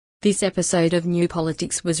This episode of New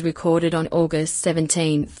Politics was recorded on August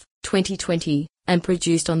 17th, 2020, and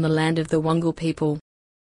produced on the land of the Wangal people.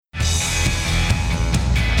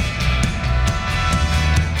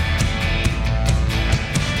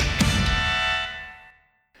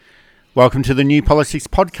 Welcome to the New Politics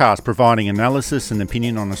podcast, providing analysis and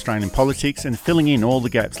opinion on Australian politics and filling in all the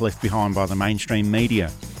gaps left behind by the mainstream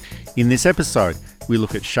media. In this episode, we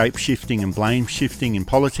look at shape-shifting and blame-shifting in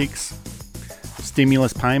politics,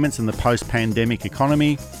 stimulus payments and the post-pandemic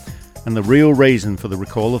economy, and the real reason for the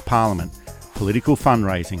recall of Parliament, political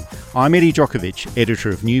fundraising. I'm Eddie Djokovic, editor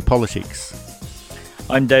of New Politics.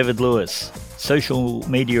 I'm David Lewis, social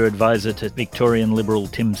media advisor to Victorian Liberal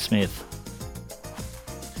Tim Smith.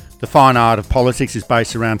 The fine art of politics is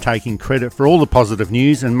based around taking credit for all the positive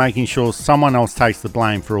news and making sure someone else takes the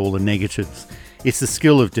blame for all the negatives. It's the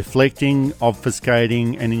skill of deflecting,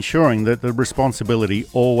 obfuscating, and ensuring that the responsibility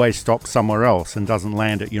always stops somewhere else and doesn't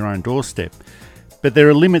land at your own doorstep. But there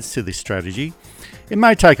are limits to this strategy. It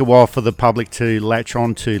may take a while for the public to latch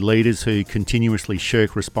on to leaders who continuously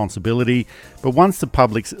shirk responsibility, but once the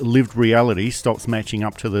public's lived reality stops matching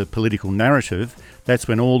up to the political narrative, that's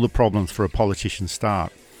when all the problems for a politician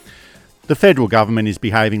start. The federal government is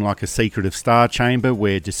behaving like a secretive star chamber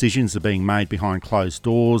where decisions are being made behind closed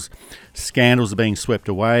doors, scandals are being swept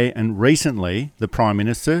away, and recently the Prime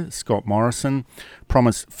Minister, Scott Morrison,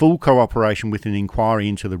 promised full cooperation with an inquiry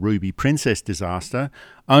into the Ruby Princess disaster,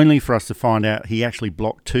 only for us to find out he actually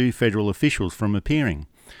blocked two federal officials from appearing.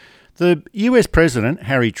 The US President,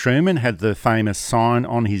 Harry Truman, had the famous sign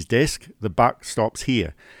on his desk, "The buck stops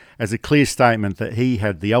here," as a clear statement that he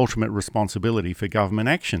had the ultimate responsibility for government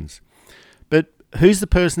actions. But who's the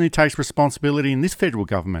person who takes responsibility in this federal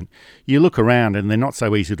government? You look around and they're not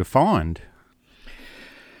so easy to find.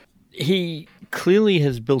 He clearly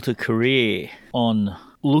has built a career on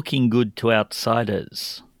looking good to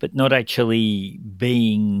outsiders, but not actually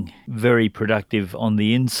being very productive on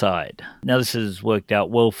the inside. Now, this has worked out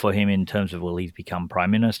well for him in terms of, he's become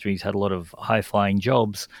Prime Minister, he's had a lot of high-flying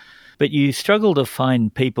jobs, but you struggle to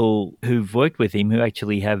find people who've worked with him who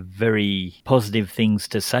actually have very positive things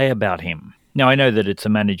to say about him. Now, I know that it's a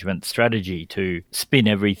management strategy to spin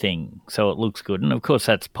everything so it looks good, and of course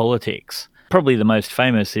that's politics. Probably the most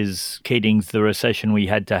famous is Keating's The Recession We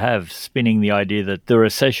Had to Have, spinning the idea that the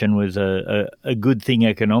recession was a good thing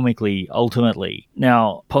economically, ultimately.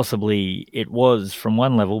 Now, possibly it was from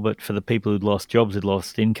one level, but for the people who'd lost jobs, who'd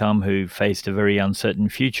lost income, who faced a very uncertain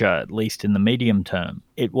future, at least in the medium term,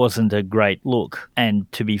 it wasn't a great look.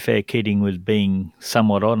 And to be fair, Keating was being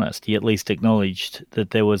somewhat honest. He at least acknowledged that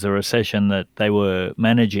there was a recession that they were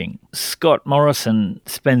managing. Scott Morrison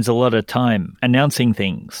spends a lot of time announcing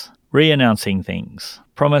things, re-announcing things,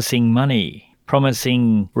 promising money,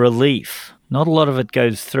 promising relief. Not a lot of it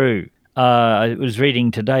goes through. I was reading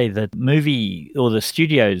today that the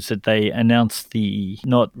studios that they announced the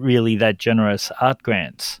not really that generous art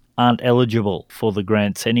grants aren't eligible for the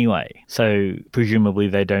grants anyway. So presumably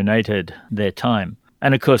they donated their time.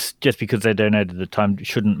 And of course, just because they donated the time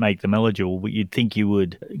shouldn't make them eligible, but you'd think you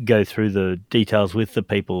would go through the details with the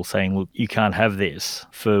people saying, look, you can't have this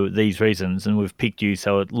for these reasons, and we've picked you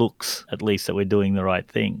so it looks at least that we're doing the right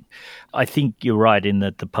thing. I think you're right in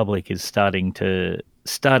that the public is starting to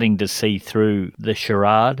see through the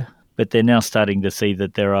charade, but they're now starting to see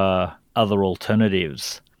that there are other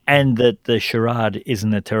alternatives and that the charade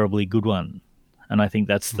isn't a terribly good one. And I think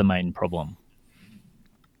that's the main problem.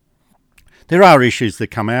 There are issues that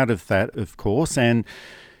come out of that, of course, and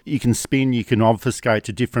you can spin, you can obfuscate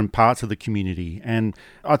to different parts of the community. And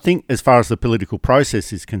I think as far as the political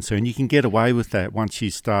process is concerned, you can get away with that once you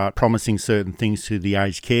start promising certain things to the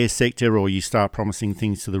aged care sector, or you start promising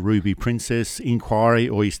things to the Ruby Princess inquiry,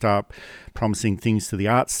 or you start promising things to the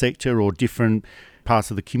arts sector or different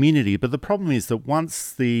parts of the community. But the problem is that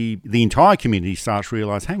once the entire community starts to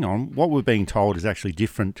realise, hang on, what we're being told is actually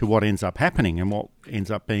different to what ends up happening and what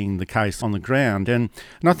ends up being the case on the ground. And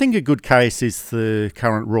I think a good case is the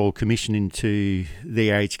current Royal Commission into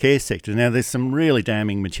the aged care sector. Now, there's some really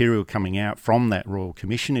damning material coming out from that Royal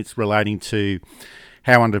Commission. It's relating to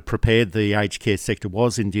how underprepared the aged care sector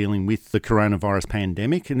was in dealing with the coronavirus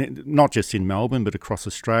pandemic, and not just in Melbourne, but across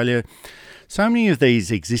Australia. So many of these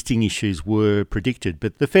existing issues were predicted,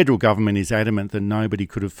 but the federal government is adamant that nobody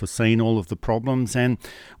could have foreseen all of the problems. And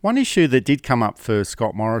one issue that did come up for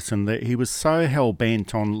Scott Morrison, that he was so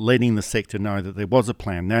hell-bent on letting the sector know that there was a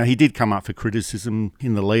plan. Now, he did come up for criticism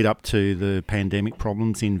in the lead-up to the pandemic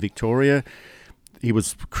problems in Victoria. He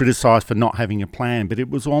was criticised for not having a plan, but it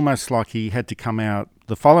was almost like he had to come out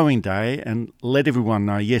the following day and let everyone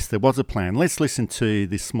know, yes, there was a plan. Let's listen to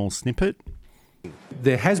this small snippet.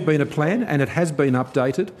 There has been a plan and it has been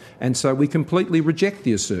updated, and so we completely reject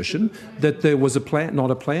the assertion that there was a plan, not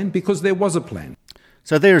a plan, because there was a plan.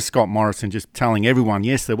 So there is Scott Morrison just telling everyone,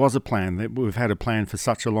 yes, there was a plan, that we've had a plan for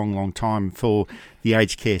such a long, long time for the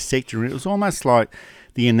aged care sector. It was almost like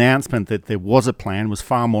the announcement that there was a plan was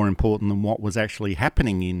far more important than what was actually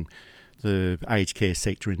happening in the aged care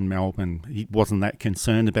sector in Melbourne. He wasn't that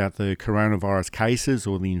concerned about the coronavirus cases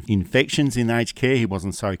or the infections in aged care. He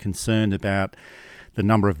wasn't so concerned about the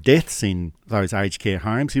number of deaths in those aged care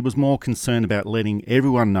homes. He was more concerned about letting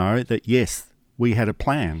everyone know that, yes, we had a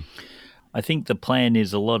plan. I think the plan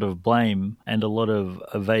is a lot of blame and a lot of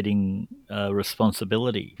evading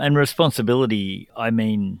responsibility. And responsibility, I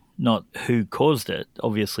mean, not who caused it.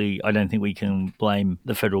 Obviously, I don't think we can blame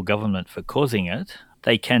the federal government for causing it.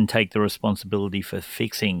 They can take the responsibility for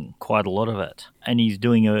fixing quite a lot of it. And he's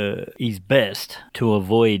doing his best to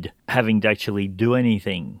avoid having to actually do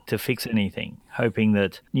anything to fix anything, hoping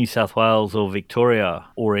that New South Wales or Victoria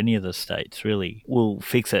or any of the states really will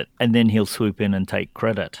fix it. And then he'll swoop in and take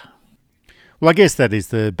credit. Well, I guess that is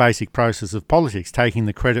the basic process of politics, taking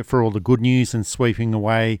the credit for all the good news and sweeping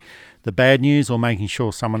away the bad news, or making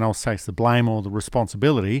sure someone else takes the blame or the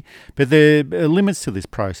responsibility. But there are limits to this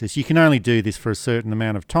process. You can only do this for a certain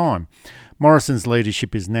amount of time. Morrison's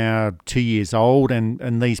leadership is now 2 years old,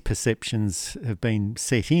 and these perceptions have been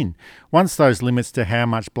set in. Once those limits to how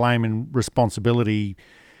much blame and responsibility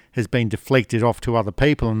has been deflected off to other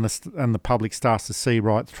people, and the public starts to see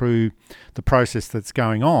right through the process that's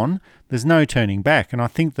going on, there's no turning back. And I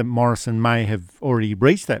think that Morrison may have already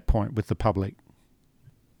reached that point with the public.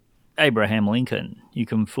 Abraham Lincoln, you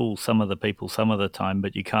can fool some of the people some of the time,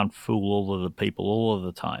 but you can't fool all of the people all of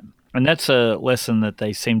the time. And that's a lesson that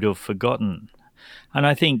they seem to have forgotten. And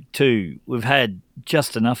I think, too, we've had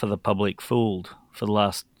just enough of the public fooled for the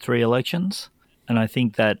last 3 elections. And I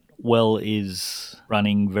think that well is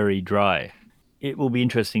running very dry. It will be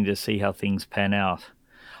interesting to see how things pan out.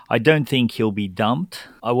 I don't think he'll be dumped.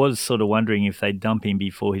 I was sort of wondering if they'd dump him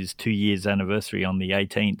before his 2 years anniversary on the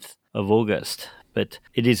 18th of August. But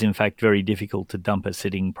it is, in fact, very difficult to dump a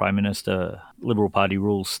sitting Prime Minister. Liberal Party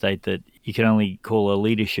rules state that you can only call a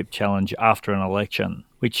leadership challenge after an election,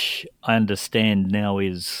 which I understand now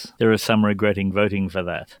is there are some regretting voting for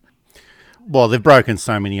that. Well, they've broken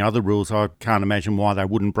so many other rules, I can't imagine why they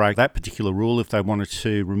wouldn't break that particular rule if they wanted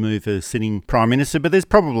to remove a sitting Prime Minister. But there's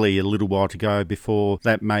probably a little while to go before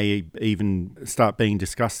that may even start being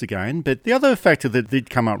discussed again. But the other factor that did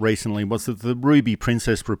come up recently was that the Ruby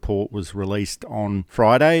Princess report was released on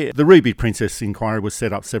Friday. The Ruby Princess inquiry was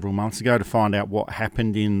set up several months ago to find out what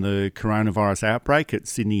happened in the coronavirus outbreak at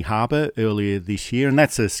Sydney Harbour earlier this year. And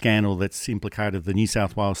that's a scandal that's implicated the New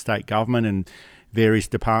South Wales state government and various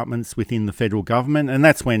departments within the federal government, and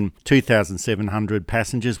that's when 2,700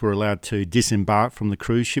 passengers were allowed to disembark from the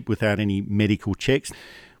cruise ship without any medical checks.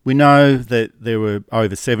 We know that there were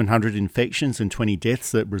over 700 infections and 20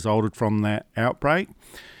 deaths that resulted from that outbreak.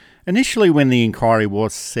 Initially, when the inquiry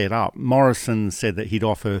was set up, Morrison said that he'd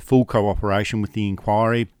offer full cooperation with the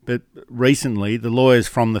inquiry, but recently the lawyers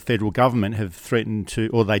from the federal government have threatened to,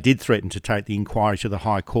 or they did threaten to take the inquiry to the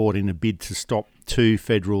High Court in a bid to stop 2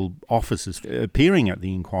 federal officers appearing at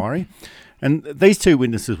the inquiry. And these 2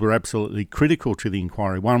 witnesses were absolutely critical to the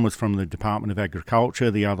inquiry. One was from the Department of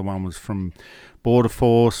Agriculture, the other one was from Border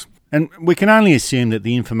Force. And we can only assume that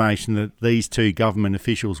the information that these 2 government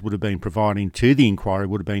officials would have been providing to the inquiry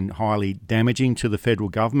would have been highly damaging to the federal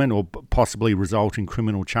government or possibly result in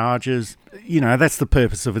criminal charges. You know, that's the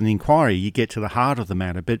purpose of an inquiry. You get to the heart of the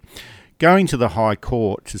matter. But going to the High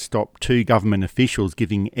Court to stop 2 government officials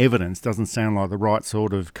giving evidence doesn't sound like the right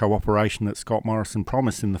sort of cooperation that Scott Morrison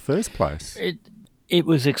promised in the first place. It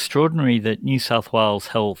was extraordinary that New South Wales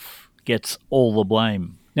Health gets all the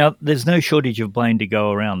blame. Now, there's no shortage of blame to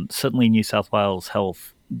go around. Certainly New South Wales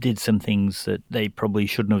Health did some things that they probably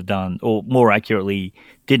shouldn't have done, or more accurately,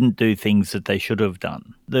 didn't do things that they should have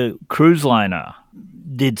done. The cruise liner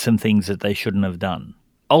did some things that they shouldn't have done.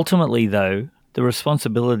 Ultimately, though, the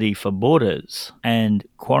responsibility for borders and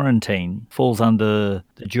quarantine falls under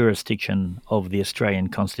the jurisdiction of the Australian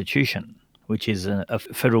Constitution, which is a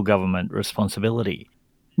federal government responsibility.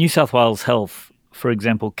 New South Wales Health, for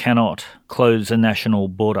example, cannot close a national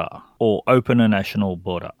border or open a national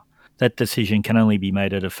border. That decision can only be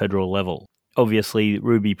made at a federal level. Obviously,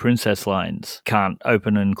 Ruby Princess Lines can't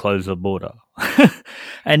open and close a border.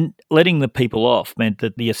 And letting the people off meant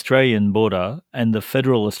that the Australian border and the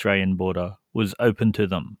federal Australian border was open to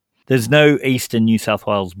them. There's no eastern New South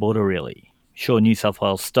Wales border, really. Sure, New South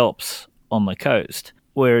Wales stops on the coast,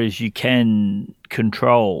 whereas you can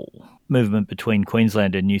control movement between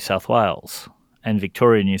Queensland and New South Wales. and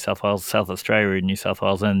Victoria, New South Wales, South Australia in New South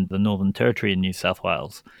Wales, and the Northern Territory in New South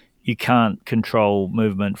Wales. You can't control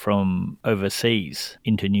movement from overseas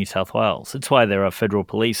into New South Wales. It's why there are federal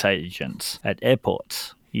police agents at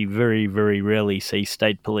airports. You very, very rarely see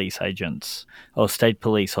state police agents or state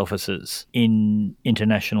police officers in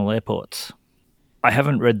international airports. I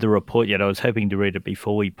haven't read the report yet. I was hoping to read it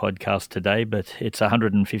before we podcast today, but it's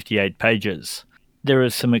 158 pages. There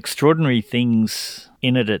are some extraordinary things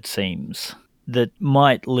in it seems, that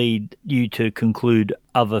might lead you to conclude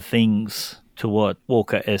other things to what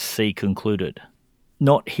Walker SC concluded.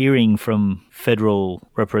 Not hearing from federal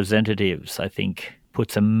representatives, I think,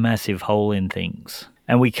 puts a massive hole in things.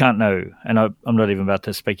 And we can't know, and I'm not even about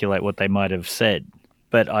to speculate what they might have said,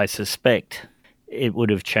 but I suspect it would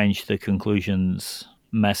have changed the conclusions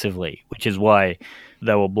massively, which is why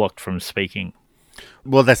they were blocked from speaking.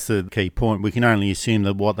 Well, that's the key point. We can only assume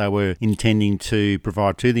that what they were intending to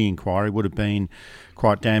provide to the inquiry would have been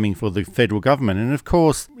quite damning for the federal government. And of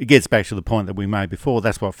course, it gets back to the point that we made before.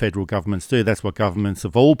 That's what federal governments do. That's what governments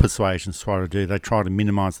of all persuasions try to do. They try to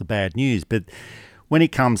minimise the bad news. But when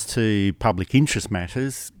it comes to public interest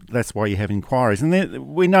matters, that's why you have inquiries. And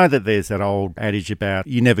we know that there's that old adage about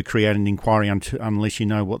you never create an inquiry unless you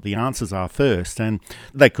know what the answers are first. And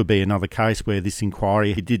that could be another case where this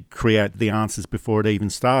inquiry did create the answers before it even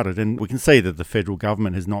started. And we can see that the federal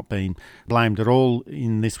government has not been blamed at all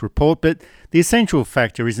in this report. But the essential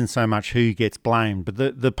factor isn't so much who gets blamed,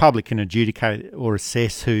 but the public can adjudicate or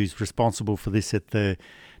assess who's responsible for this at the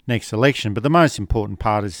next election. But the most important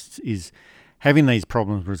part is having these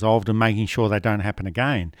problems resolved and making sure they don't happen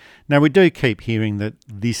again. Now, we do keep hearing that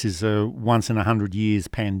this is a once in 100 years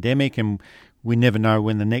pandemic and we never know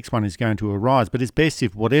when the next one is going to arise, but it's best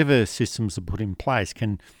if whatever systems are put in place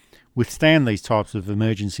can withstand these types of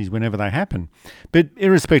emergencies whenever they happen. But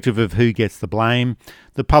irrespective of who gets the blame,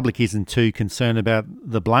 the public isn't too concerned about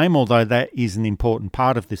the blame, although that is an important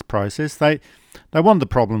part of this process. They want the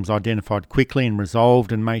problems identified quickly and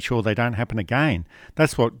resolved and make sure they don't happen again.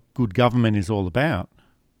 That's what good government is all about.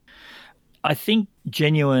 I think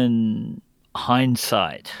genuine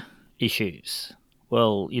hindsight issues,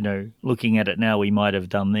 well, looking at it now, we might have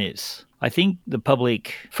done this. I think the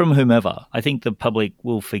public, from whomever, I think the public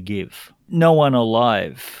will forgive. No one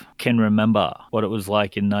alive can remember what it was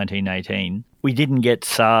like in 1918. We didn't get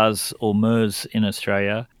SARS or MERS in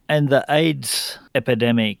Australia. And the AIDS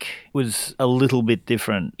epidemic was a little bit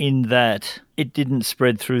different in that it didn't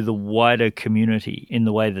spread through the wider community in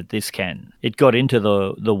the way that this can. It got into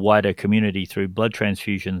the wider community through blood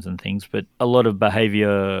transfusions and things, but a lot of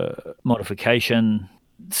behaviour modification,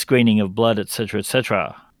 screening of blood, etc.,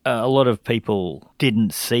 etc. A lot of people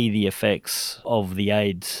didn't see the effects of the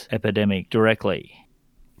AIDS epidemic directly.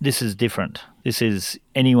 This is different. This is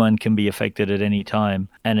anyone can be affected at any time,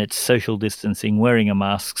 and it's social distancing, wearing a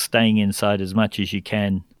mask, staying inside as much as you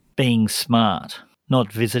can, being smart,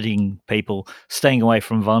 not visiting people, staying away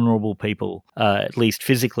from vulnerable people, at least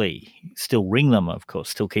physically. Still ring them, of course,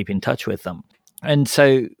 still keep in touch with them. And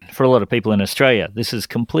so for a lot of people in Australia, this is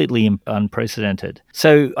completely unprecedented.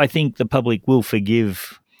 So I think the public will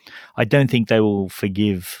forgive. I don't think they will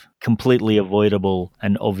forgive completely avoidable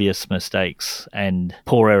and obvious mistakes and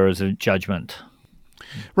poor errors of judgment.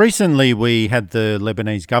 Recently, we had the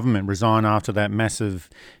Lebanese government resign after that massive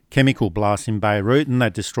chemical blast in Beirut, and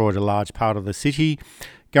that destroyed a large part of the city.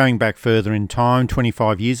 Going back further in time,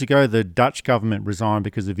 25 years ago, the Dutch government resigned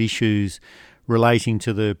because of issues relating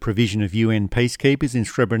to the provision of UN peacekeepers in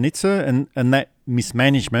Srebrenica, and that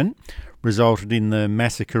mismanagement resulted in the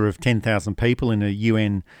massacre of 10,000 people in a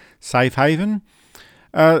UN safe haven.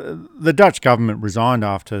 The Dutch government resigned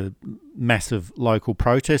after massive local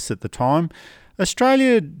protests at the time.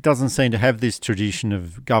 Australia doesn't seem to have this tradition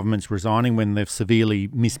of governments resigning when they've severely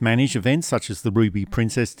mismanaged events such as the Ruby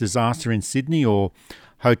Princess disaster in Sydney or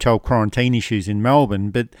hotel quarantine issues in Melbourne,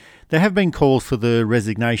 but there have been calls for the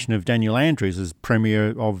resignation of Daniel Andrews as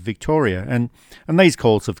Premier of Victoria, and these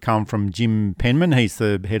calls have come from Jim Penman. He's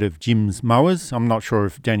the head of Jim's Mowers. I'm not sure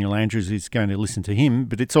if Daniel Andrews is going to listen to him,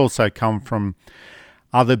 but it's also come from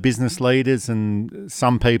other business leaders and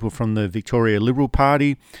some people from the Victoria Liberal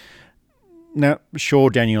Party. Now, sure,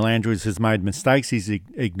 Daniel Andrews has made mistakes. He's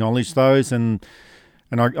acknowledged those, and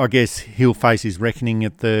I guess he'll face his reckoning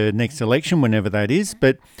at the next election, whenever that is.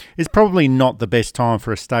 But it's probably not the best time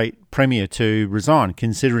for a state premier to resign,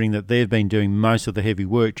 considering that they've been doing most of the heavy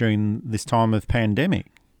work during this time of pandemic.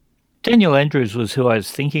 Daniel Andrews was who I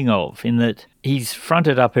was thinking of, in that he's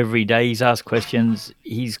fronted up every day, he's asked questions,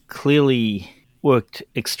 he's clearly worked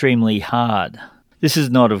extremely hard This is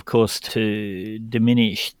not, of course, to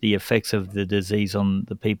diminish the effects of the disease on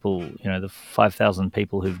the people, the 5,000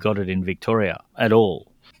 people who've got it in Victoria at all.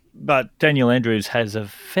 But Daniel Andrews has a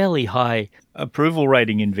fairly high approval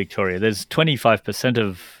rating in Victoria. There's 25%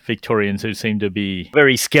 of Victorians who seem to be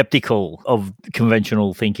very sceptical of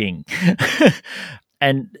conventional thinking.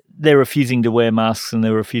 And they're refusing to wear masks and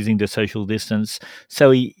they're refusing to social distance.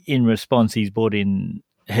 So in response, he's brought in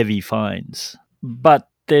heavy fines. But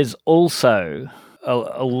there's also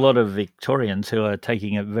a lot of Victorians who are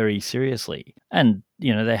taking it very seriously. And,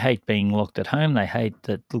 they hate being locked at home. They hate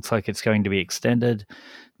that it looks like it's going to be extended.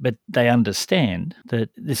 But they understand that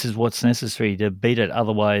this is what's necessary to beat it.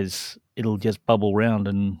 Otherwise, it'll just bubble round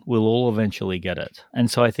and we'll all eventually get it. And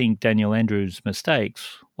so I think Daniel Andrews'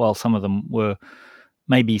 mistakes, while some of them were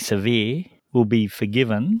maybe severe, will be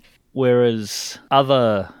forgiven, whereas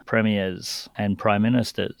other premiers and prime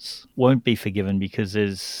ministers won't be forgiven because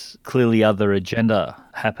there's clearly other agenda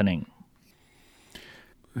happening.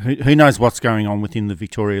 Who knows what's going on within the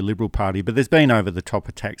Victoria Liberal Party, but there's been over-the-top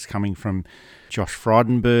attacks coming from Josh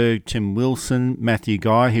Frydenberg, Tim Wilson, Matthew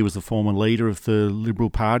Guy, he was the former leader of the Liberal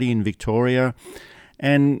Party in Victoria,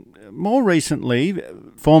 and more recently,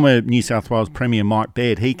 former New South Wales Premier Mike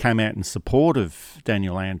Baird, he came out in support of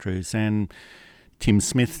Daniel Andrews, and Tim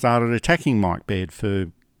Smith started attacking Mike Baird for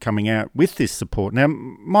coming out with this support. Now,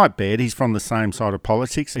 Mike Baird, he's from the same side of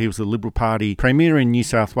politics. He was the Liberal Party Premier in New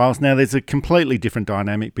South Wales. Now, there's a completely different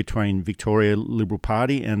dynamic between Victoria Liberal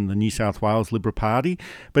Party and the New South Wales Liberal Party,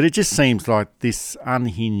 but it just seems like this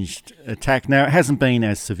unhinged attack. Now, it hasn't been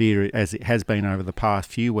as severe as it has been over the past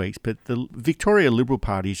few weeks, but the Victoria Liberal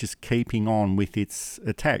Party is just keeping on with its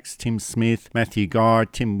attacks. Tim Smith, Matthew Guy,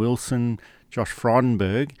 Tim Wilson, Josh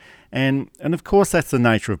Frydenberg. And of course, that's the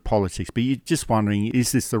nature of politics. But you're just wondering,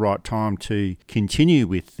 is this the right time to continue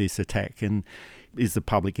with this attack? And is the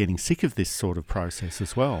public getting sick of this sort of process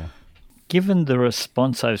as well? Given the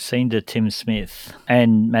response I've seen to Tim Smith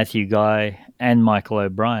and Matthew Guy and Michael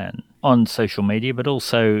O'Brien on social media, but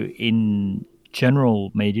also in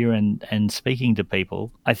general media and speaking to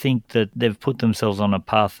people, I think that they've put themselves on a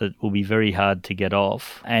path that will be very hard to get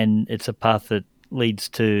off. And it's a path that leads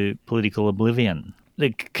to political oblivion.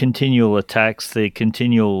 The continual attacks, the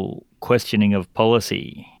continual questioning of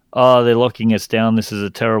policy. Oh, they're locking us down. This is a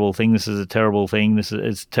terrible thing. This is a terrible thing.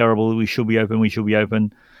 It's terrible. We should be open. We should be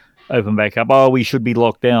open. Open back up. Oh, we should be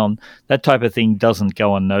locked down. That type of thing doesn't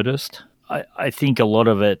go unnoticed. I think a lot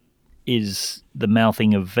of it is the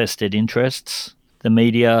mouthing of vested interests, the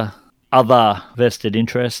media, other vested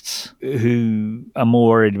interests who are more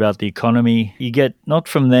worried about the economy. You get, not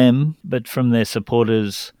from them, but from their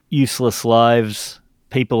supporters, useless lives,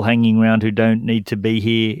 people hanging around who don't need to be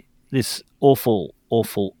here, this awful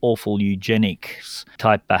eugenics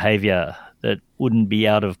type behaviour that wouldn't be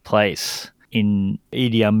out of place in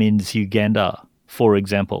Idi Amin's Uganda, for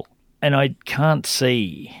example. And I can't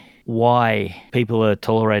see why people are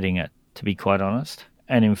tolerating it, to be quite honest.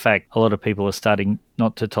 And in fact, a lot of people are starting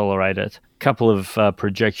not to tolerate it. A couple of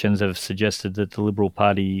projections have suggested that the Liberal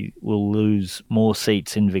Party will lose more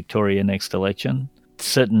seats in Victoria next election.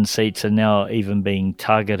 Certain seats are now even being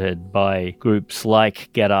targeted by groups like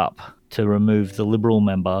Get Up to remove the Liberal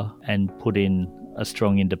member and put in a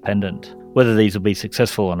strong independent. Whether these will be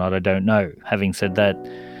successful or not, I don't know. Having said that,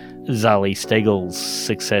 Zali Steggall's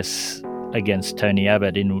success against Tony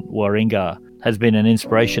Abbott in Warringah has been an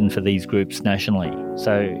inspiration for these groups nationally.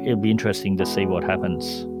 So it'll be interesting to see what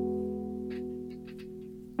happens.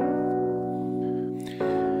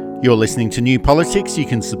 You're listening to New Politics. You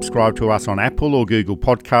can subscribe to us on Apple or Google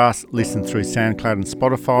Podcasts, listen through SoundCloud and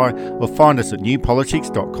Spotify, or find us at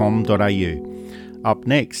newpolitics.com.au. Up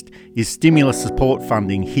next, is stimulus support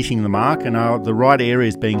funding hitting the mark, and are the right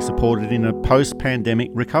areas being supported in a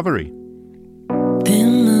post-pandemic recovery? There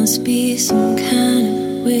must be some kind of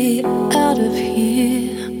way out of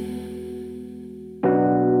here,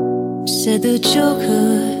 said the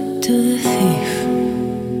joker to the thief.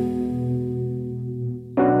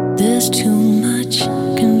 There's too much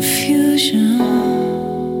confusion.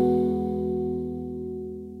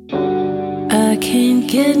 I can't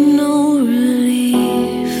get no relief.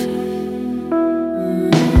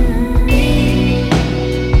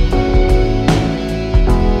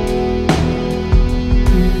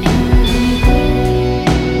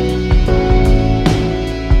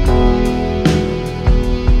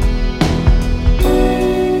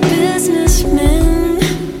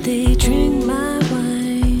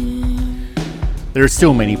 There are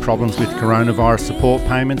still many problems with coronavirus support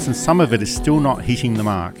payments, and some of it is still not hitting the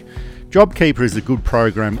mark. JobKeeper is a good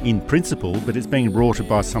program in principle, but it's being rorted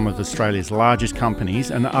by some of Australia's largest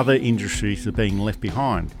companies, and other industries are being left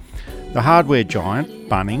behind. The hardware giant,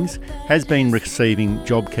 Bunnings, has been receiving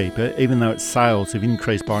JobKeeper even though its sales have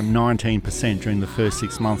increased by 19% during the first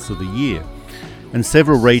 6 months of the year. And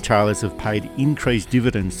several retailers have paid increased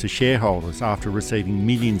dividends to shareholders after receiving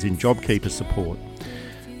millions in JobKeeper support.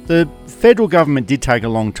 The federal government did take a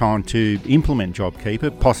long time to implement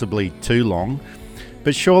JobKeeper, possibly too long,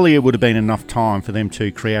 but surely it would have been enough time for them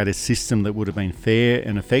to create a system that would have been fair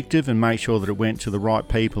and effective and make sure that it went to the right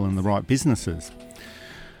people and the right businesses.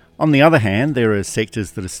 On the other hand, there are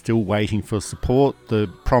sectors that are still waiting for support. The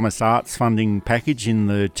Promise Arts funding package in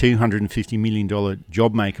the $250 million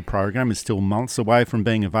JobMaker program is still months away from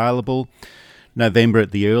being available. November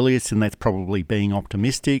at the earliest, and that's probably being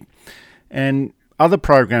optimistic. And other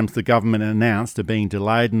programs the government announced are being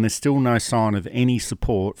delayed, and there's still no sign of any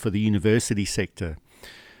support for the university sector.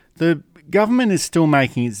 The government is still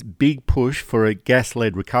making its big push for a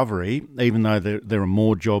gas-led recovery, even though there are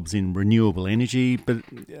more jobs in renewable energy.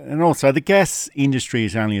 And also, the gas industry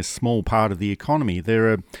is only a small part of the economy.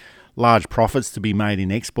 There are large profits to be made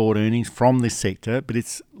in export earnings from this sector, but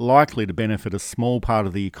it's likely to benefit a small part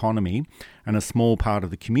of the economy and a small part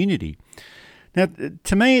of the community. Now,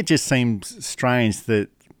 to me, it just seems strange that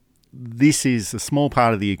this is a small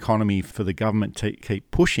part of the economy for the government to keep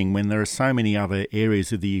pushing when there are so many other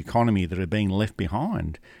areas of the economy that are being left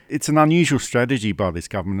behind. It's an unusual strategy by this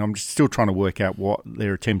government. I'm still trying to work out what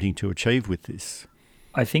they're attempting to achieve with this.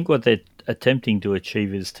 I think what they're attempting to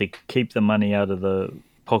achieve is to keep the money out of the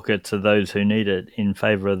pockets of those who need it in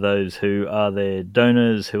favour of those who are their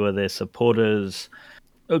donors, who are their supporters.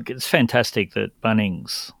 Look, it's fantastic that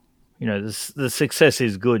Bunnings, the success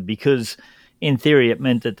is good because in theory, it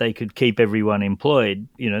meant that they could keep everyone employed.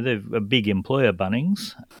 They're a big employer,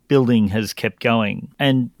 Bunnings. Building has kept going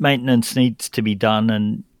and maintenance needs to be done.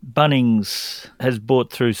 And Bunnings has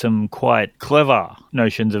brought through some quite clever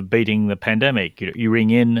notions of beating the pandemic. You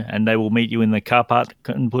ring in and they will meet you in the car park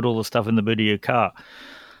and put all the stuff in the boot of your car.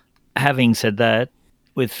 Having said that,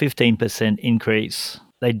 with 15% increase,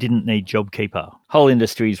 they didn't need JobKeeper. Whole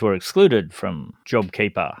industries were excluded from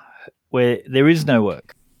JobKeeper, where there is no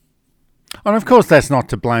work. And of course, that's not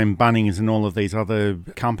to blame Bunnings and all of these other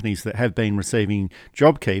companies that have been receiving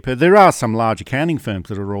JobKeeper. There are some large accounting firms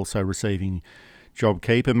that are also receiving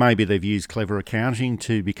JobKeeper. Maybe they've used clever accounting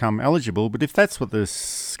to become eligible, but if that's what the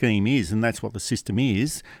scheme is and that's what the system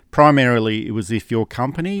is, primarily it was if your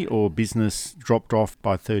company or business dropped off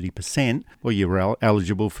by 30%, well, you were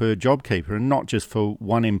eligible for JobKeeper, and not just for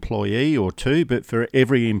one employee or two, but for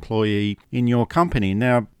every employee in your company.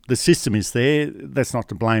 Now, the system is there. That's not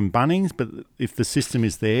to blame Bunnings, but if the system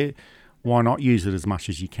is there, why not use it as much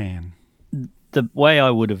as you can? The way I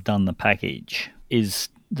would have done the package is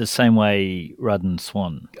the same way Rudd and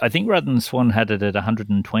Swan. I think Rudd and Swan had it at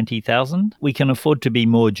 120,000. We can afford to be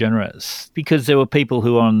more generous because there were people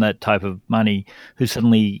who were on that type of money who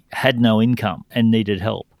suddenly had no income and needed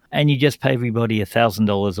help. And you just pay everybody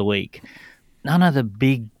 $1,000 a week. None of the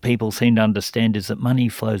big people seem to understand is that money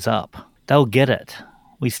flows up. They'll get it.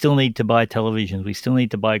 We still need to buy televisions. We still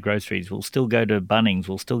need to buy groceries. We'll still go to Bunnings.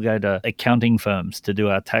 We'll still go to accounting firms to do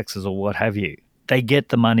our taxes or what have you. They get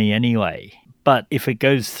the money anyway. But if it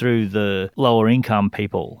goes through the lower income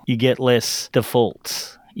people, you get less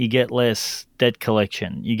defaults. You get less debt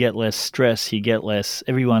collection. You get less stress. You get less.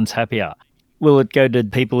 Everyone's happier. Will it go to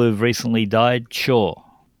people who've recently died? Sure.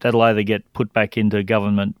 That'll either get put back into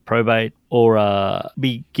government probate or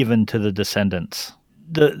be given to the descendants.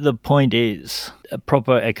 The point is, a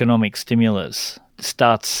proper economic stimulus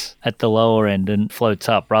starts at the lower end and floats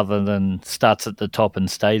up rather than starts at the top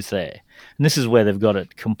and stays there. And this is where they've got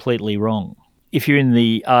it completely wrong. If you're in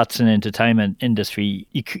the arts and entertainment industry,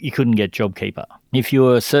 you couldn't get JobKeeper. If you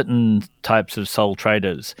were certain types of sole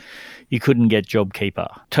traders, you couldn't get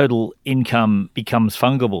JobKeeper. Total income becomes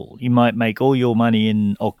fungible. You might make all your money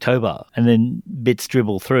in October and then bits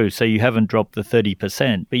dribble through, so you haven't dropped the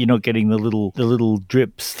 30%, but you're not getting the little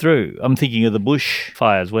drips through. I'm thinking of the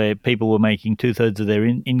bushfires where people were making 2/3 of their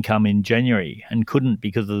income in January and couldn't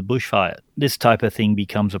because of the bushfire. This type of thing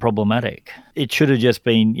becomes problematic. It should have just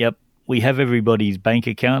been, yep, we have everybody's bank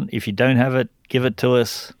account. If you don't have it, give it to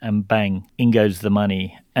us, and bang, in goes the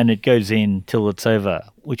money. And it goes in till it's over,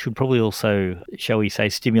 which would probably also, shall we say,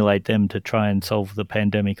 stimulate them to try and solve the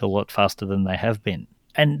pandemic a lot faster than they have been.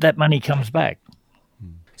 And that money comes back.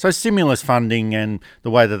 So stimulus funding and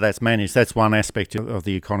the way that that's managed, that's one aspect of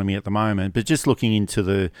the economy at the moment. But just looking into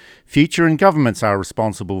the future, and governments are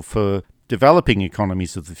responsible for developing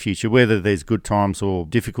economies of the future, whether there's good times or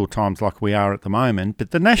difficult times like we are at the moment.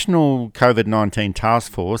 But the National COVID-19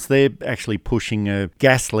 Task Force, they're actually pushing a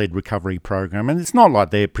gas-led recovery program. And it's not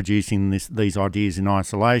like they're producing these ideas in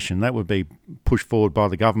isolation. That would be pushed forward by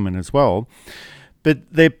the government as well. But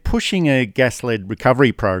they're pushing a gas-led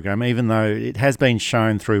recovery program, even though it has been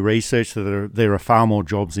shown through research that there are far more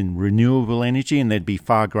jobs in renewable energy and there'd be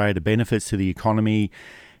far greater benefits to the economy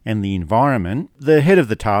and the environment. The head of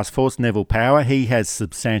the task force, Neville Power, he has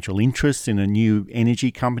substantial interest in a new energy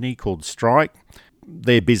company called Strike.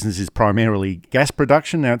 Their business is primarily gas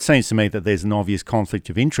production. Now, it seems to me that there's an obvious conflict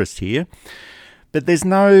of interest here. But there's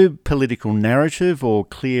no political narrative or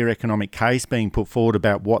clear economic case being put forward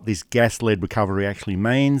about what this gas-led recovery actually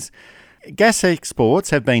means. Gas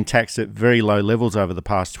exports have been taxed at very low levels over the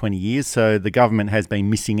past 20 years, so the government has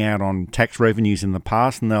been missing out on tax revenues in the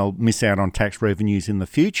past and they'll miss out on tax revenues in the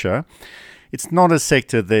future. It's not a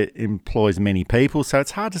sector that employs many people, so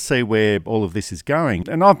it's hard to see where all of this is going.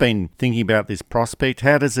 And I've been thinking about this prospect.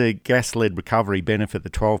 How does a gas-led recovery benefit the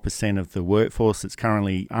 12% of the workforce that's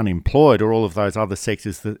currently unemployed, or all of those other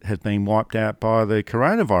sectors that have been wiped out by the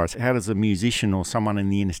coronavirus? How does a musician or someone in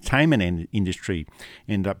the entertainment industry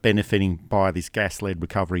end up benefiting by this gas-led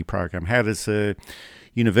recovery program? How does a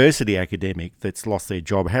university academic that's lost their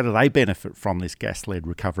job, how do they benefit from this gas-led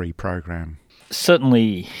recovery program?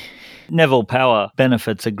 Certainly, Neville Power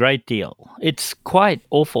benefits a great deal. It's quite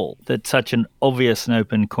awful that such an obvious and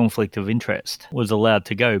open conflict of interest was allowed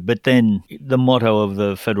to go. But then the motto of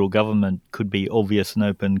the federal government could be obvious and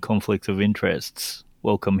open conflicts of interests.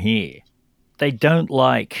 Welcome here. They don't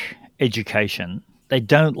like education. They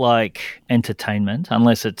don't like entertainment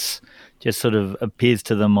unless it's just sort of appears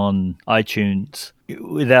to them on iTunes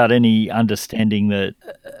without any understanding that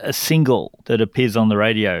a single that appears on the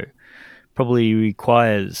radio probably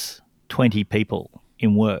requires 20 people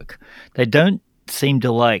in work. They don't seem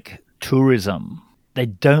to like tourism. They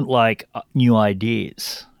don't like new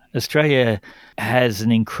ideas. Australia has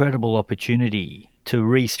an incredible opportunity to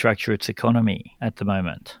restructure its economy at the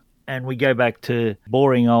moment. And we go back to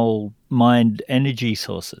boring old mined energy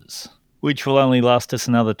sources, which will only last us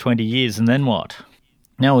another 20 years, and then what?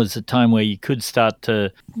 Now is a time where you could start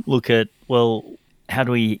to look at, well, how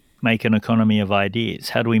do we make an economy of ideas?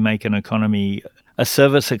 How do we make an economy, a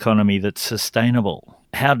service economy that's sustainable?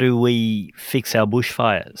 How do we fix our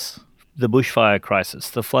bushfires? The bushfire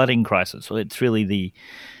crisis, the flooding crisis, well, it's really the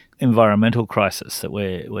environmental crisis that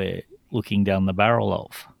we're looking down the barrel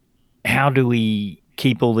of. How do we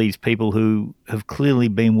keep all these people who have clearly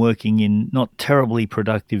been working in not terribly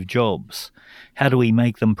productive jobs? How do we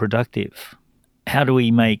make them productive? How do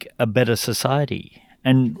we make a better society?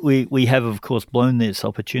 And we have, of course, blown this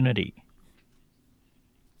opportunity.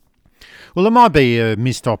 Well, it might be a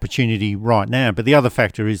missed opportunity right now, but the other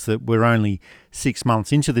factor is that we're only 6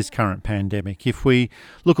 months into this current pandemic. If we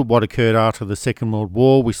look at what occurred after the Second World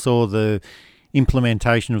War, we saw the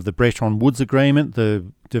implementation of the Bretton Woods Agreement, the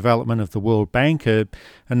development of the World Bank, a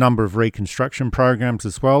number of reconstruction programs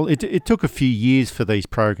as well. It took a few years for these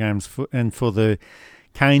programs and for the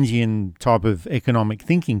Keynesian type of economic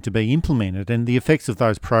thinking to be implemented, and the effects of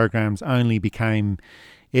those programs only became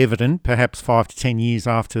evident perhaps 5 to 10 years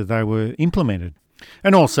after they were implemented.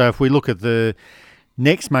 And also, if we look at the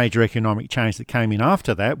next major economic change that came in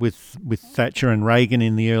after that with Thatcher and Reagan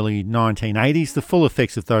in the early 1980s, the full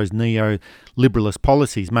effects of those neo-liberalist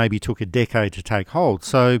policies maybe took a decade to take hold.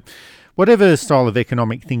 So whatever style of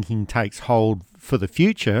economic thinking takes hold for the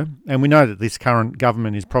future, and we know that this current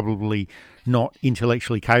government is probably not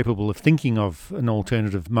intellectually capable of thinking of an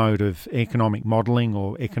alternative mode of economic modelling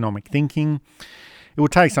or economic thinking, it will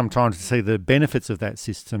take some time to see the benefits of that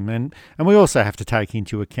system. And we also have to take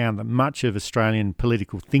into account that much of Australian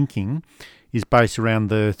political thinking is based around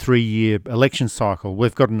the 3-year election cycle.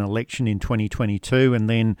 We've got an election in 2022 and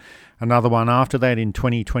then another one after that in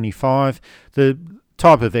 2025. The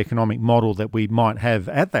type of economic model that we might have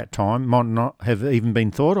at that time might not have even been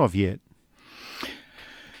thought of yet.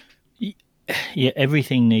 Yeah,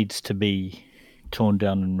 everything needs to be torn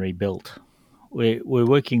down and rebuilt. We're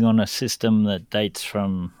working on a system that dates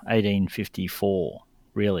from 1854,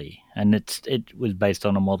 really, and it was based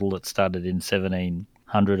on a model that started in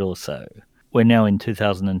 1700 or so. We're now in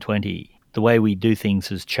 2020. The way we do things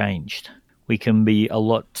has changed. We can be a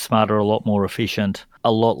lot smarter, a lot more efficient,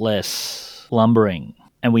 a lot less lumbering,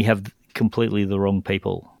 and we have completely the wrong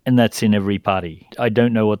people, and that's in every party. I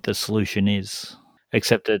don't know what the solution is,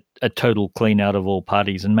 except a total clean out of all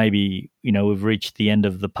parties, and maybe, we've reached the end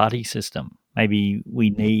of the party system. Maybe we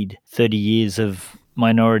need 30 years of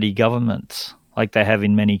minority governments, like they have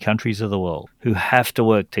in many countries of the world, who have to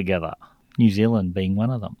work together, New Zealand being one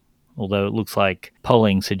of them. although it looks like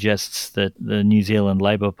polling suggests that the New Zealand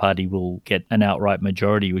Labor Party will get an outright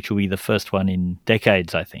majority, which will be the first one in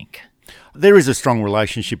decades, I think. There is a strong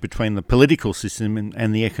relationship between the political system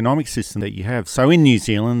and the economic system that you have. So in New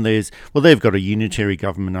Zealand, they've got a unitary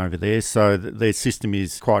government over there, so their system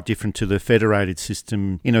is quite different to the federated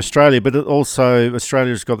system in Australia. But also,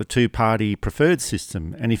 Australia's got the two-party preferred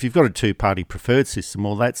system. And if you've got a two-party preferred system,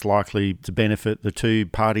 well, that's likely to benefit the two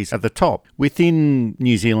parties at the top. Within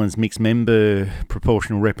New Zealand's mixed member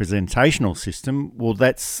proportional representational system, well,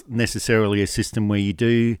 that's necessarily a system where you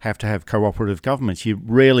do have to have cooperative governments. You're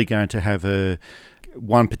rarely going to have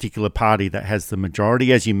one particular party that has the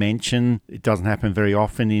majority. As you mentioned, it doesn't happen very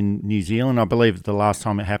often in New Zealand. I believe the last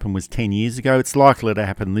time it happened was 10 years ago. It's likely to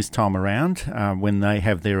happen this time around when they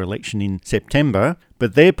have their election in September.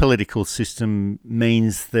 But their political system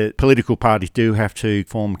means that political parties do have to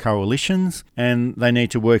form coalitions and they need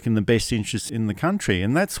to work in the best interests in the country.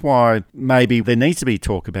 And that's why maybe there needs to be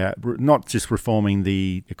talk about not just reforming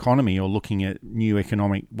the economy or looking at new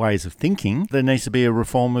economic ways of thinking. There needs to be a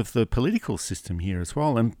reform of the political system here as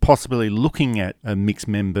well, and possibly looking at a mixed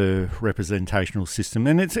member representational system.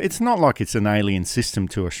 And it's not like it's an alien system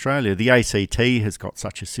to Australia. The ACT has got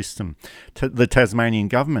such a system. The Tasmanian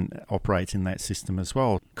government operates in that system as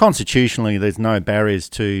well. Constitutionally, there's no barriers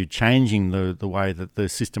to changing the way that the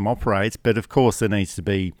system operates, but of course there needs to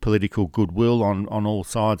be political goodwill on all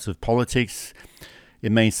sides of politics.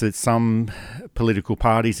 It means that some political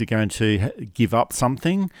parties are going to give up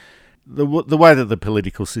something. The way that the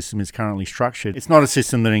political system is currently structured, it's not a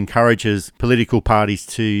system that encourages political parties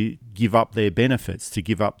to give up their benefits, to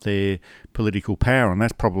give up their political power, and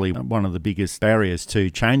that's probably one of the biggest barriers to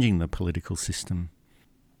changing the political system.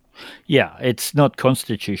 Yeah, it's not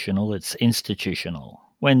constitutional, it's institutional.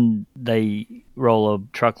 When they roll a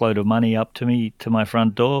truckload of money up to me, to my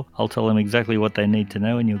front door, I'll tell them exactly what they need to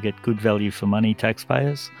know and you'll get good value for money,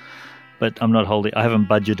 taxpayers. But I haven't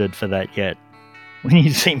budgeted for that yet. When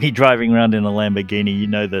you see me driving around in a Lamborghini, you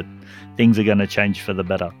know that things are going to change for the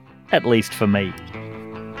better, at least for me.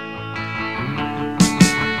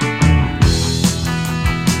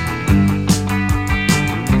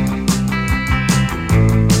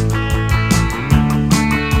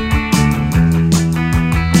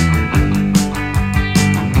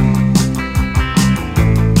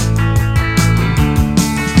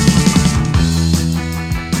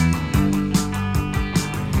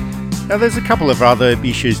 Now, there's a couple of other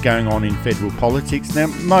issues going on in federal politics. Now,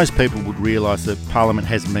 most people would realise that Parliament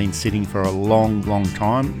hasn't been sitting for a long, long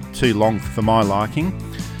time, too long for my liking.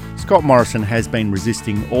 Scott Morrison has been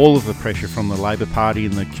resisting all of the pressure from the Labor Party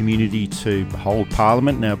and the community to hold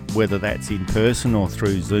Parliament. Now, whether that's in person or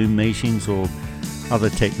through Zoom meetings or other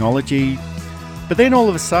technology. But then all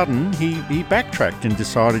of a sudden, he backtracked and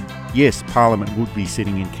decided, yes, Parliament would be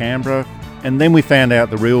sitting in Canberra. And then we found out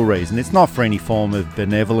the real reason. It's not for any form of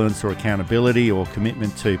benevolence or accountability or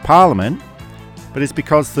commitment to Parliament, but it's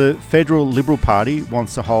because the Federal Liberal Party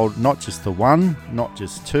wants to hold not just the one, not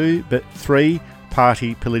just two, but 3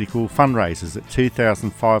 party political fundraisers at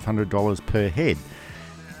 $2,500 per head.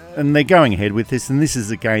 And they're going ahead with this, and this is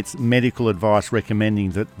against medical advice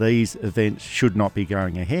recommending that these events should not be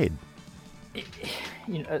going ahead.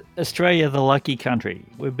 You know, Australia, the lucky country.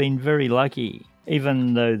 We've been very lucky.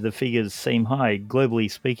 Even though the figures seem high, globally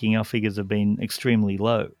speaking, our figures have been extremely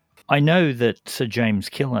low. I know that Sir James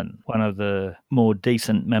Killen, one of the more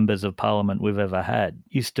decent members of Parliament we've ever had,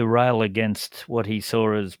 used to rail against what he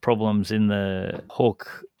saw as problems in the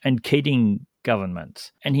Hawke and Keating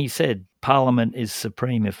governments. And he said, Parliament is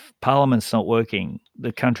supreme. If Parliament's not working,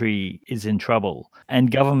 the country is in trouble. And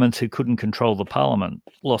governments who couldn't control the Parliament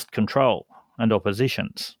lost control, and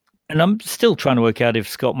oppositions. And I'm still trying to work out if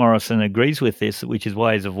Scott Morrison agrees with this, which is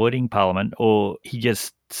why he's avoiding Parliament, or he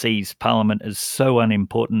just sees Parliament as so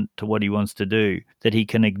unimportant to what he wants to do that he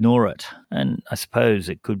can ignore it. And I suppose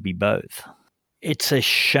it could be both. It's a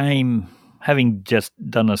shame, having just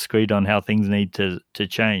done a screed on how things need to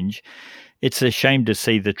change, it's a shame to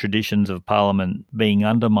see the traditions of Parliament being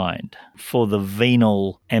undermined for the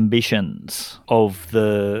venal ambitions of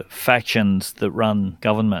the factions that run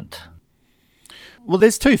government. Well,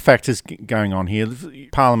 there's 2 factors going on here.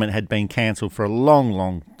 Parliament had been cancelled for a long,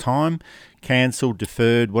 long time. Cancelled,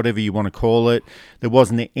 deferred, whatever you want to call it. There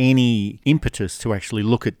wasn't any impetus to actually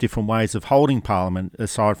look at different ways of holding Parliament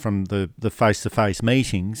aside from the face-to-face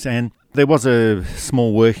meetings. And there was a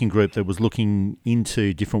small working group that was looking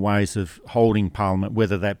into different ways of holding Parliament,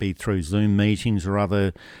 whether that be through Zoom meetings or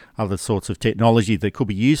other sorts of technology that could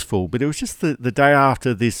be useful. But it was just the day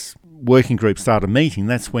after this working group started meeting,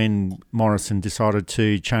 that's when Morrison decided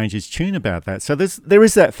to change his tune about that. So there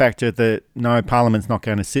is that factor that, no, Parliament's not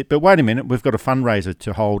going to sit, but wait a minute, we've got a fundraiser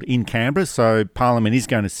to hold in Canberra, so Parliament is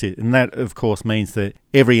going to sit. And that, of course, means that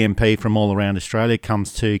every MP from all around Australia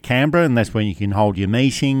comes to Canberra, and that's when you can hold your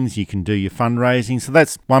meetings, you can do your fundraising. So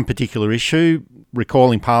that's one particular issue,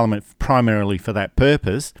 recalling Parliament primarily for that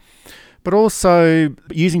purpose, but also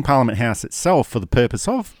using Parliament House itself for the purpose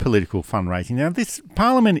of political fundraising. Now, this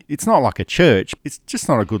Parliament, it's not like a church. It's just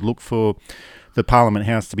not a good look for the Parliament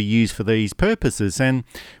House to be used for these purposes. And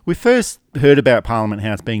we first heard about Parliament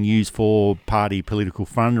House being used for party political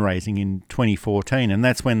fundraising in 2014, and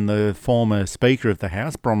that's when the former Speaker of the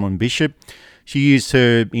House, Bronwyn Bishop, she used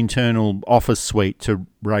her internal office suite to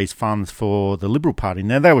raise funds for the Liberal Party.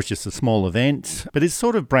 Now, that was just a small event, but it's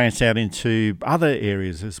sort of branched out into other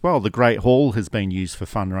areas as well. The Great Hall has been used for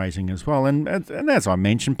fundraising as well. And as I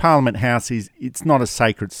mentioned, Parliament House it's not a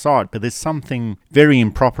sacred site, but there's something very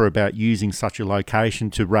improper about using such a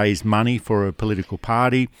location to raise money for a political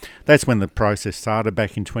party. That's when the process started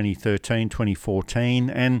back in 2013,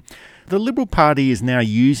 2014. And the Liberal Party is now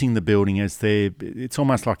using the building as it's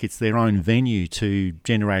almost like it's their own venue to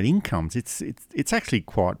generate incomes. It's actually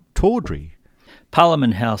quite tawdry.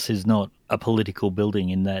 Parliament House is not a political building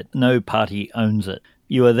in that no party owns it.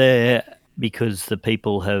 You are there because the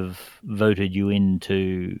people have voted you in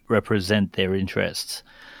to represent their interests.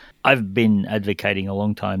 I've been advocating a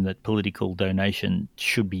long time that political donation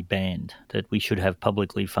should be banned, that we should have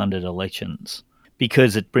publicly funded elections,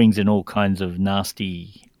 because it brings in all kinds of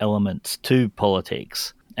nasty elements to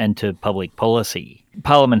politics and to public policy.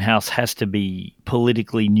 Parliament House has to be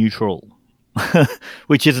politically neutral,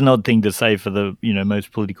 which is an odd thing to say for the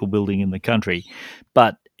most political building in the country,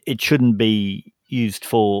 but it shouldn't be used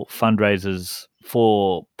for fundraisers,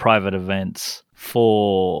 for private events,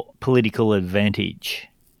 for political advantage,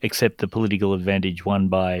 except the political advantage won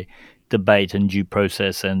by debate and due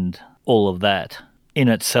process and all of that. In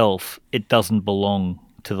itself, it doesn't belong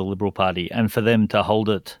to the Liberal Party, and for them to hold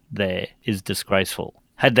it there is disgraceful.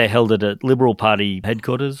 Had they held it at Liberal Party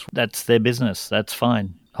headquarters, that's their business, that's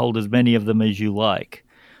fine. Hold as many of them as you like.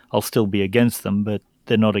 I'll still be against them, but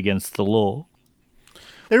they're not against the law.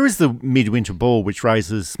 There is the Midwinter Ball, which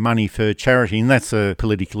raises money for charity, and that's a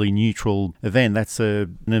politically neutral event. That's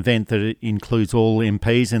an event that includes all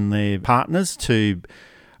MPs and their partners to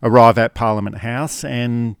arrive at Parliament House,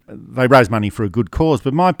 and they raise money for a good cause.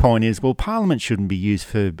 But my point is, well, Parliament shouldn't be used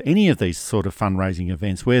for any of these sort of fundraising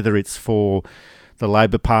events, whether it's for the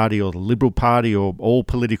Labor Party or the Liberal Party or all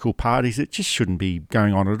political parties. It just shouldn't be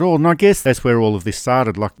going on at all. And I guess that's where all of this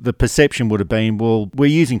started. Like, the perception would have been, well, we're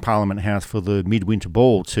using Parliament House for the Midwinter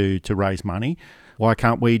Ball to raise money. Why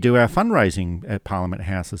can't we do our fundraising at Parliament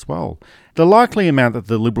House as well? The likely amount that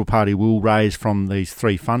the Liberal Party will raise from these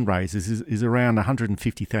three fundraisers is around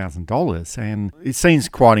 $150,000. And it seems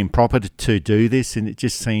quite improper to do this, and it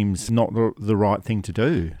just seems not the right thing to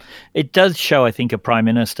do. It does show, I think, a Prime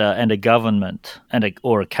Minister and a government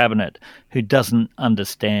or a cabinet who doesn't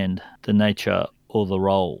understand the nature or the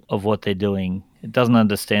role of what they're doing. It doesn't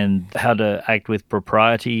understand how to act with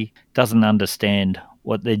propriety, doesn't understand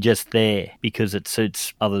what they're just there because it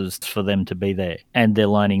suits others for them to be there, and they're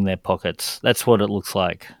lining their pockets. That's what it looks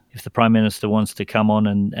like. If the Prime Minister wants to come on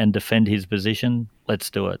and defend his position, let's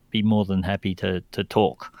do it. Be more than happy to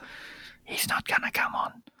talk. He's not going to come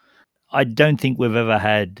on. I don't think we've ever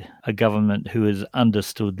had a government who has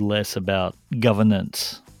understood less about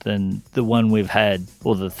governance than the one we've had,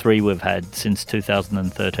 or the three we've had since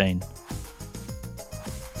 2013.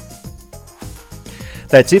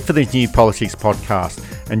 That's it for the New Politics podcast.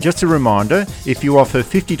 And just a reminder, if you offer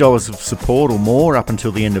 $50 of support or more up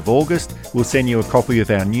until the end of August, we'll send you a copy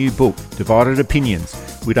of our new book, Divided Opinions.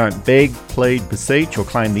 We don't beg, plead, beseech, or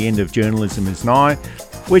claim the end of journalism is nigh.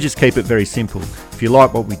 We just keep it very simple. If you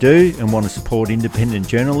like what we do and want to support independent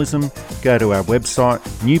journalism, go to our website,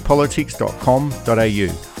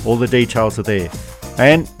 newpolitics.com.au. All the details are there.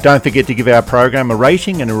 And don't forget to give our program a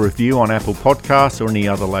rating and a review on Apple Podcasts or any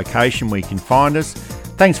other location where you can find us.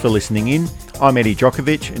 Thanks for listening in. I'm Eddie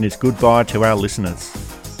Djokovic, and it's goodbye to our listeners.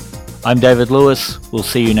 I'm David Lewis. We'll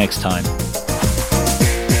see you next time.